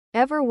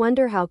Ever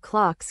wonder how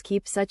clocks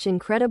keep such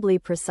incredibly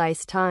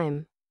precise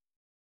time?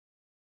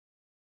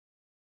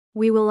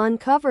 We will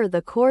uncover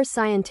the core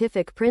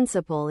scientific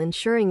principle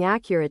ensuring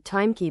accurate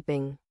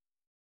timekeeping.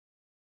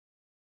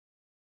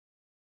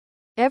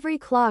 Every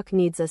clock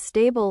needs a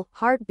stable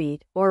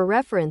heartbeat or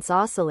reference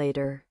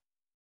oscillator.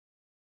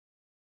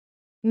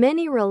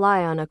 Many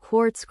rely on a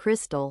quartz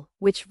crystal,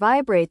 which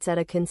vibrates at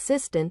a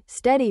consistent,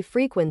 steady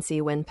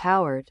frequency when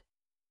powered.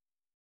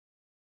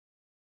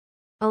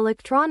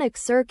 Electronic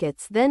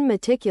circuits then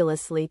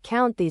meticulously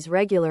count these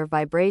regular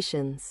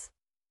vibrations.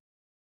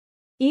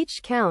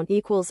 Each count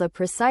equals a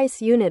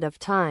precise unit of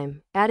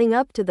time, adding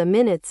up to the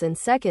minutes and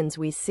seconds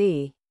we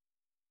see.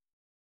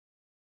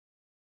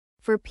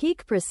 For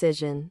peak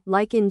precision,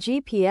 like in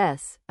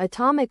GPS,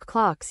 atomic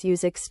clocks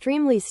use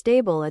extremely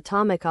stable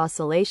atomic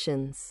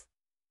oscillations.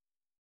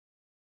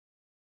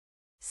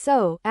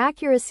 So,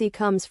 accuracy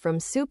comes from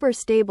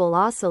super-stable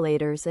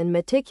oscillators and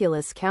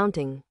meticulous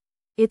counting.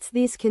 It's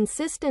these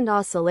consistent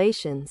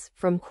oscillations,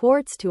 from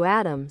quartz to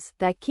atoms,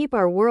 that keep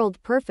our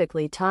world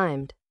perfectly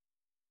timed.